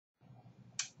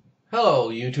Hello,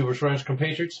 YouTubers, friends,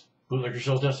 compatriots, bootlickers,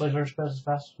 shells, desolations,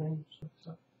 fast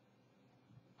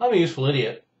I'm a useful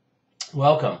idiot.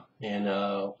 Welcome, and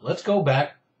let's go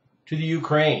back to the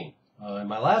Ukraine. In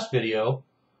my last video,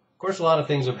 of course, a lot of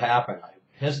things have happened. I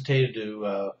hesitated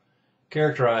to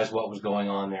characterize what was going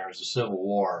on there as a civil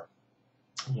war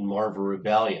and more of a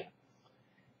rebellion.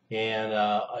 And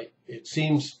it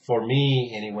seems, for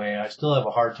me anyway, I still have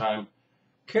a hard time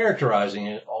characterizing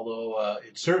it, although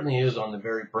it certainly is on the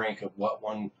very brink of what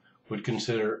one would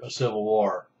consider a civil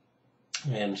war,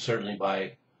 and certainly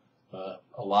by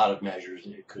a lot of measures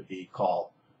it could be called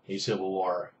a civil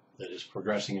war that is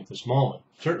progressing at this moment.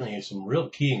 Certainly some real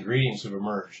key ingredients have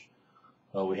emerged.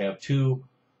 We have two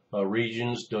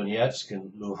regions, Donetsk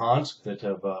and Luhansk, that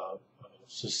have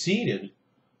seceded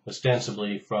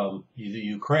ostensibly from the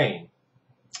Ukraine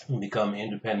and become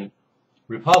independent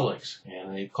republics,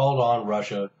 and they've called on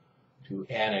Russia to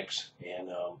annex, and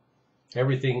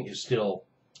everything is still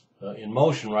in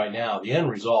motion right now. The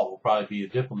end result will probably be a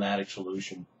diplomatic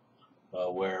solution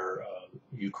where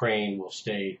Ukraine will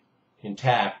stay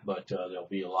intact, but there'll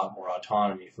be a lot more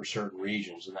autonomy for certain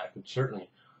regions, and that could certainly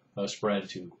spread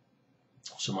to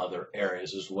some other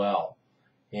areas as well.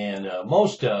 And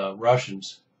most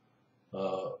Russians,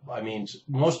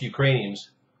 most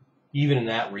Ukrainians, even in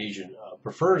that region,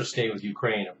 prefer to stay with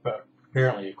Ukraine,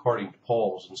 apparently according to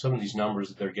polls. And some of these numbers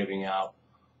that they're giving out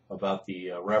about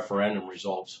the referendum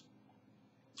results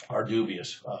are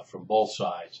dubious from both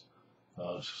sides.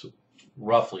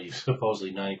 Roughly,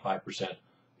 supposedly 95%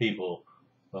 people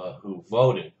who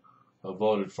voted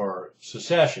for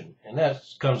secession. And that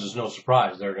comes as no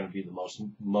surprise. They're going to be the most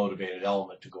motivated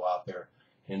element to go out there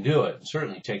and do it, and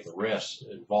certainly take the risks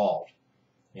involved.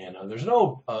 And there's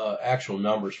no actual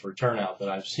numbers for turnout that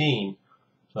I've seen,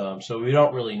 so we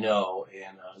don't really know,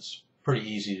 and it's pretty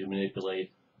easy to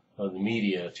manipulate the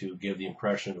media to give the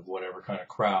impression of whatever kind of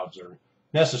crowds are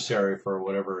necessary for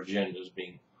whatever agenda is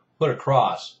being put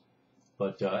across.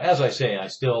 But as I say, I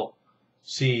still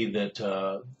see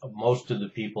that most of the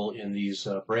people in these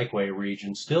breakaway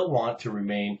regions still want to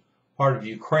remain part of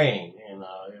Ukraine, and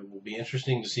it will be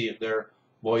interesting to see if their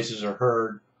voices are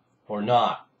heard or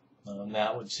not.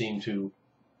 That would seem to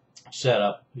set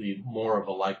up more of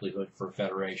a likelihood for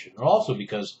federation. And also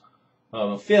because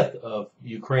a fifth of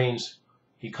Ukraine's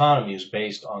economy is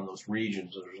based on those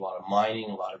regions. There's a lot of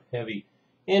mining, a lot of heavy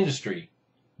industry.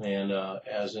 And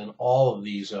as in all of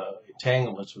these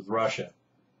entanglements with Russia,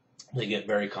 they get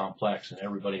very complex, and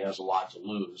everybody has a lot to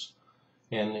lose.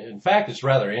 And in fact, it's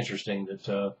rather interesting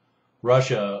that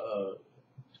Russia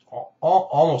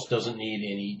almost doesn't need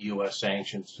any U.S.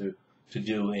 sanctions to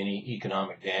do any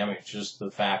economic damage. Just the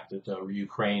fact that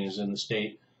Ukraine is in the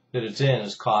state that it's in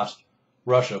has cost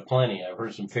Russia plenty. I've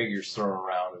heard some figures thrown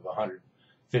around of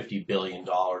 $150 billion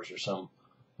or some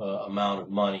amount of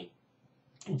money.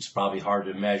 It's probably hard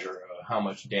to measure how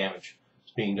much damage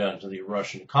is being done to the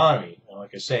Russian economy. And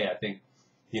like I say, I think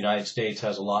the United States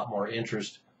has a lot more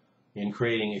interest in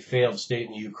creating a failed state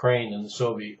in the Ukraine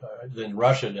than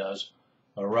Russia does.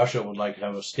 Russia would like to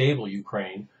have a stable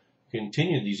Ukraine,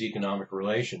 continue these economic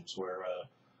relations, where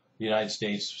the United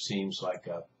States seems like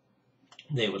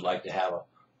they would like to have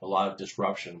a lot of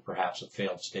disruption, perhaps a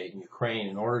failed state in Ukraine,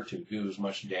 in order to do as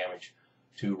much damage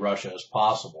to Russia as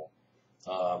possible.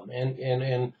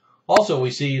 And also we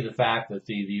see the fact that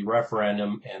the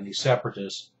referendum and the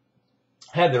separatists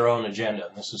had their own agenda.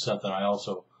 And this is something I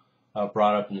also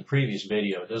brought up in the previous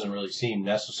video. It doesn't really seem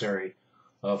necessary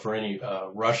for any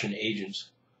Russian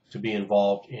agents to be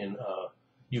involved in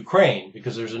Ukraine,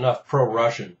 because there's enough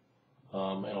pro-Russian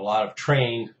and a lot of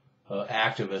trained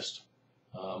activists,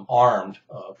 armed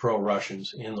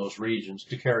pro-Russians in those regions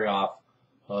to carry off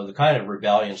the kind of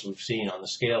rebellions we've seen on the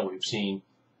scale we've seen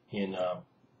in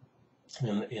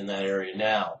that area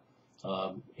now.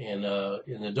 In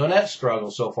the Donetsk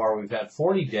struggle so far, we've had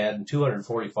 40 dead and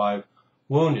 245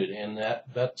 wounded, and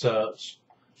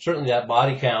certainly that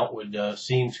body count would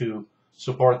seem to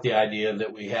support the idea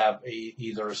that we have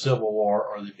either a civil war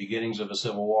or the beginnings of a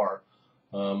civil war.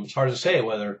 It's hard to say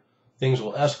whether things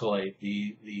will escalate.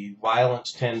 The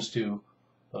violence tends to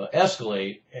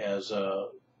escalate as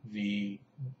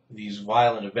these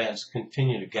violent events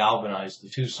continue to galvanize the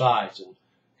two sides and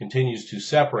continues to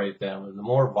separate them. And the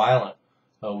more violent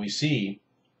we see,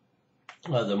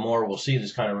 the more we'll see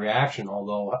this kind of reaction.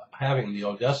 Although having the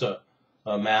Odessa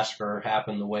massacre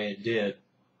happen the way it did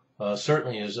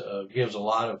certainly gives a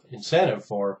lot of incentive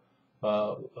for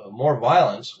more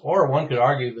violence, or one could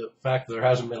argue the fact that there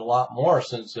hasn't been a lot more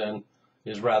since then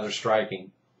is rather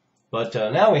striking. But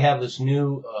now we have this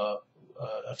new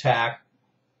attack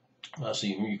Some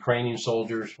Ukrainian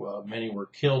soldiers, many were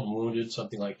killed, wounded,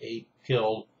 something like 8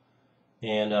 killed,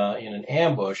 and in an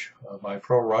ambush by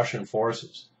pro-Russian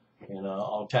forces. And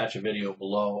I'll attach a video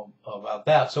below about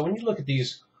that. So when you look at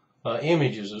these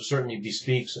images, it certainly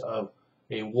bespeaks of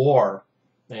a war.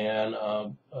 And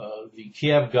the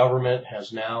Kiev government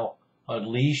has now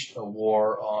unleashed a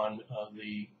war on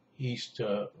the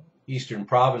eastern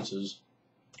provinces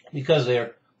because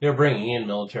they're bringing in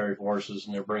military forces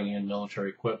and they're bringing in military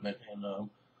equipment,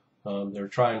 and they're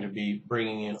trying to be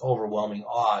bringing in overwhelming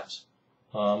odds.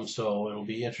 So it'll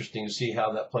be interesting to see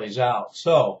how that plays out.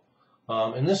 So,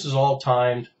 and this is all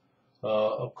timed,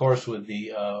 of course, with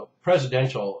the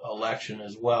presidential election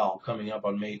as well, coming up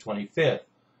on May 25th.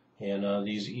 And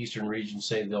these eastern regions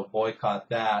say they'll boycott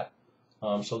that.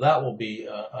 So that will be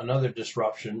another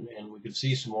disruption, and we could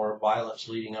see some more violence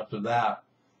leading up to that.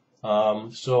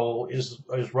 So is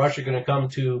Russia going to come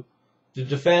to the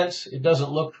defense? It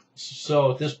doesn't look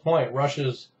so at this point.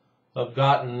 Russia's have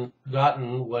gotten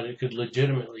what it could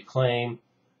legitimately claim,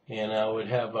 and would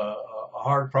have a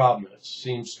hard problem. It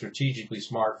seems strategically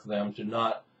smart for them to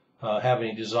not have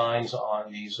any designs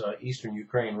on these eastern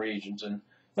Ukraine regions, and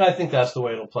I think that's the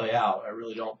way it'll play out. I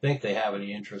really don't think they have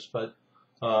any interest, but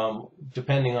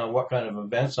depending on what kind of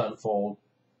events unfold,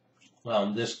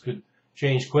 this could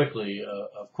change quickly,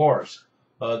 of course.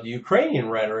 The Ukrainian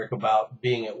rhetoric about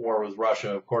being at war with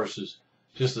Russia, of course, is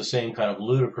just the same kind of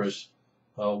ludicrous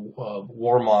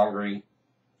warmongering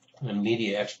and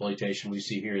media exploitation we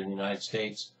see here in the United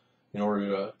States in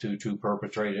order to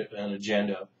perpetrate an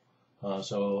agenda.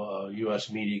 So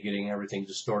U.S. media getting everything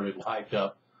distorted and hyped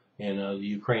up, and the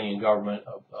Ukrainian government,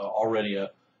 already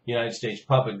a United States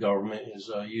puppet government, is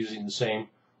using the same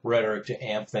rhetoric to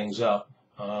amp things up.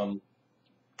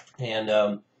 And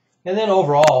then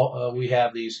overall, we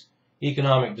have these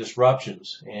economic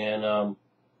disruptions, and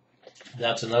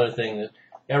that's another thing that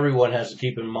everyone has to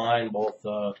keep in mind, both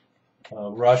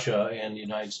Russia and the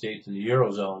United States and the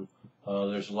Eurozone.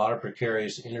 There's a lot of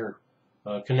precarious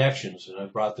interconnections, and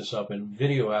I've brought this up in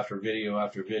video after video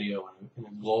after video. In a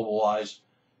globalized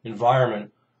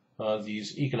environment,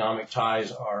 these economic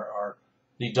ties are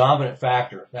the dominant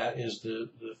factor. That is the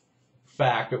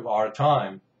fact of our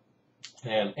time.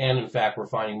 And in fact, we're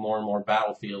finding more and more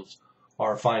battlefields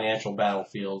are financial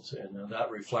battlefields, and that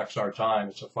reflects our time.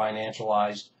 It's a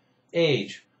financialized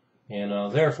age, and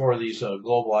therefore these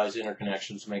globalized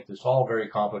interconnections make this all very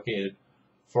complicated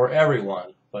for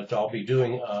everyone. But I'll be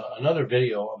doing another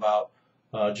video about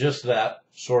just that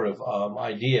sort of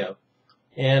idea.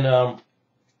 And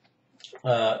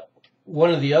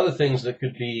one of the other things that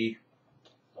could be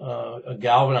a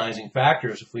galvanizing factor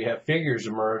is if we have figures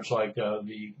emerge like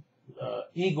the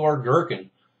Igor Girkin,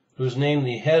 who was named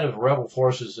the head of rebel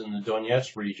forces in the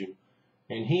Donetsk region,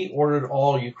 and he ordered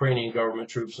all Ukrainian government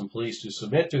troops and police to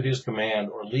submit to his command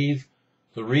or leave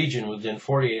the region within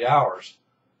 48 hours.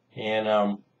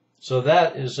 And so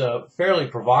that is fairly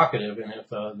provocative, and if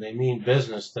they mean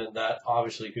business, then that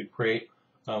obviously could create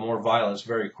more violence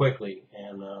very quickly,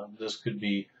 and this could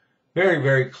be very,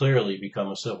 very clearly become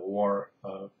a civil war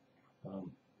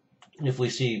if we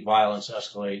see violence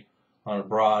escalate on a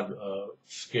broad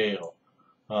scale.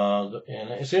 And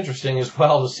it's interesting as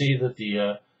well to see that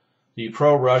the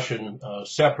pro-Russian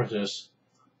separatists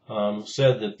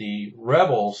said that the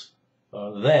rebels,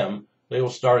 they will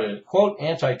start a, quote,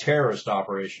 anti-terrorist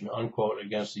operation, unquote,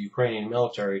 against the Ukrainian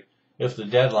military if the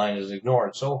deadline is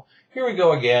ignored. So here we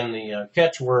go again, the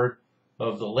catchword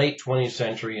of the late 20th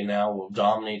century and now will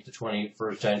dominate the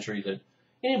 21st century, that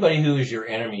anybody who is your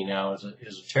enemy now is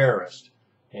a terrorist.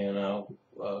 And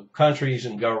countries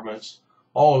and governments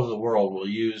all over the world will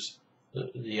use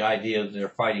the idea that they're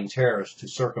fighting terrorists to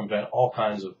circumvent all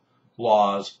kinds of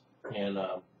laws and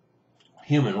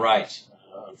human rights.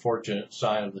 Unfortunate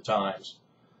sign of the times.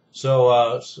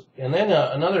 So, and then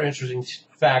another interesting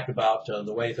fact about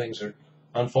the way things are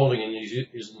unfolding in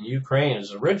Ukraine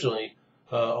is originally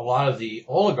a lot of the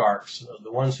oligarchs,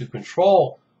 the ones who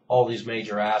control all these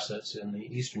major assets in the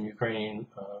eastern Ukrainian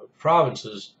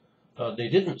provinces, they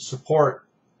didn't support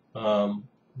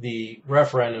the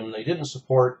referendum. They didn't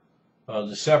support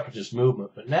the separatist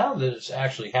movement. But now that it's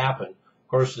actually happened, of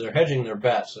course, they're hedging their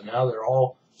bets, and now they're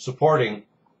all supporting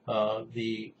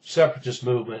the separatist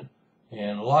movement,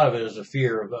 and a lot of it is a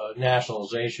fear of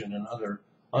nationalization and other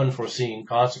unforeseen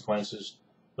consequences.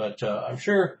 But I'm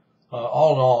sure,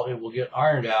 all in all, it will get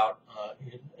ironed out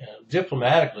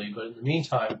diplomatically, but in the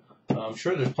meantime, I'm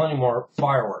sure there's plenty more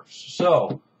fireworks.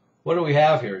 So, what do we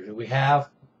have here? Do we have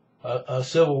a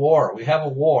civil war? We have a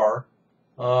war.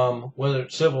 Whether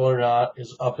it's civil or not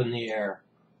is up in the air.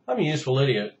 I'm a useful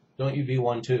idiot. Don't you be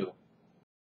one too.